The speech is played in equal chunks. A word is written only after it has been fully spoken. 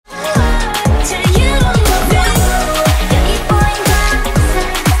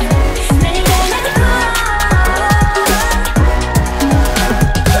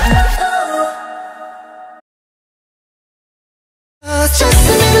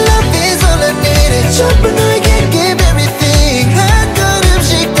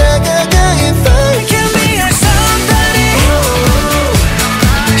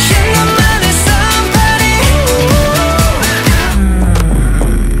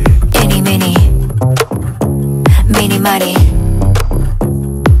말이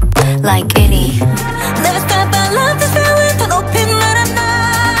like any. Never stop, I love this feeling. 더 높이 날아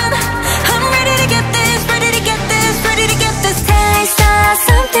난 I'm ready to get this, ready to get this, ready to get this taste of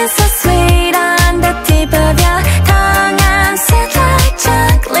something so sweet on the tip of your tongue. I'm sweet like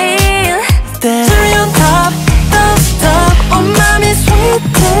chocolate. Cherry on top, don't stop. 온 맘이 sweet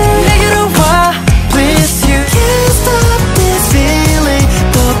내게로 와, please you. Can't stop this feeling.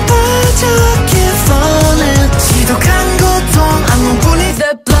 더 빠져 keep falling. 지독한 고통 악몽뿐이.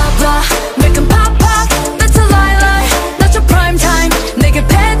 The blah blah make 'em pop pop. That's a lie lie. Not your prime time. 내게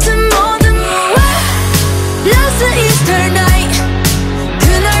뱉은 모든 무엇. Last Easter night.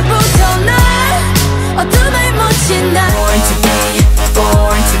 그날부터 난 어둠에 묻힌 날. Born to be,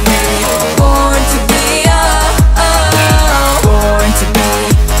 born to be, born to be, born to be,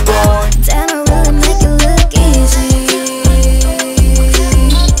 born. Damn, I really make it look easy.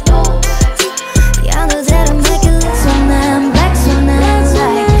 Yeah, I know that I make it look so nice. Black so nice,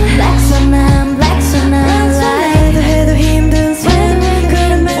 like black so nice, black so nice, like 해도 힘든 삶.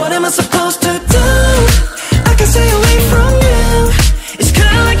 What am I supposed to do? I can stay away from you. It's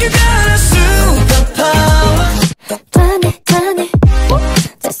kinda like you got a superpower. Tiny, tiny,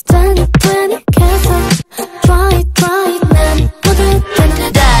 just tiny, tiny. 계속 try it, try it. 난 모두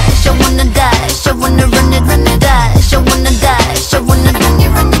dash. I wanna dash. I wanna run it, dash. I wanna dash. I wanna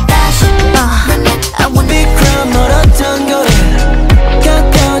run it, dash. Run it, I wanna. Big crowd, 멀었던 거리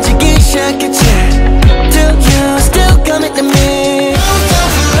가까워지기 시작했지. Till you still coming to me.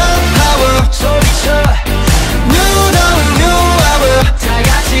 Full of power, 소리쳐. New dawn, new hour. 다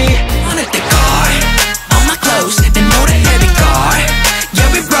같이 wanna the car. All my clothes, 내 모래 heavy car. Yeah,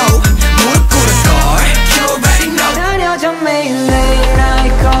 we roll, 무릎 꿇은 car. You already know. 다녀져 매일 late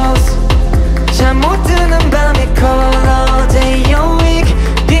night calls. 잠 못 드는 밤이 cold all day all week.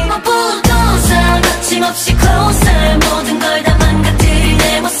 부동산 거침없이 closer. 모든 걸 다 망가뜨린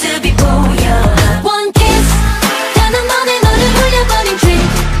내 모습이 보여. One kiss, 단 한 번에 너를 울려버린 dream.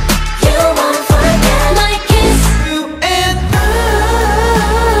 You won't forget my kiss. You and I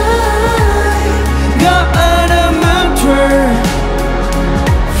got a mantra.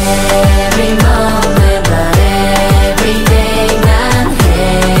 Every moment but every day 난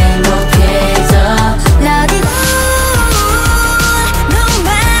행복해져. Let it no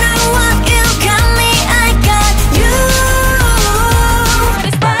matter what you got me, I got you.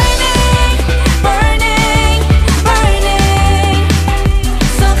 It's burning, burning, burning.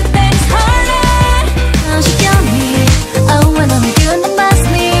 So the things hurting. Now she got me. Oh, when I'm with you and that's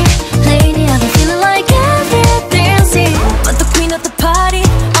me. Lately I've been feeling like everything's easy. But the queen of the party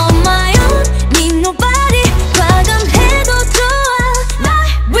on my own. Need nobody. 과감해도 좋아. I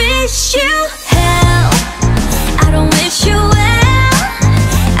wish you hell. I don't wish you well.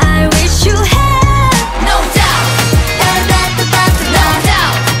 I wish you hell. No doubt. Da da da da da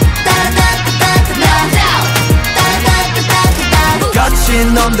doubt. Da da da da da doubt. Da da da da da.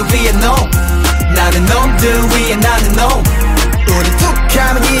 거친 놈들 위에 놈. 나는 놈들 위에 나는 놈. 우리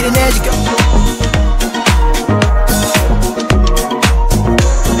툭하면 일어내지고.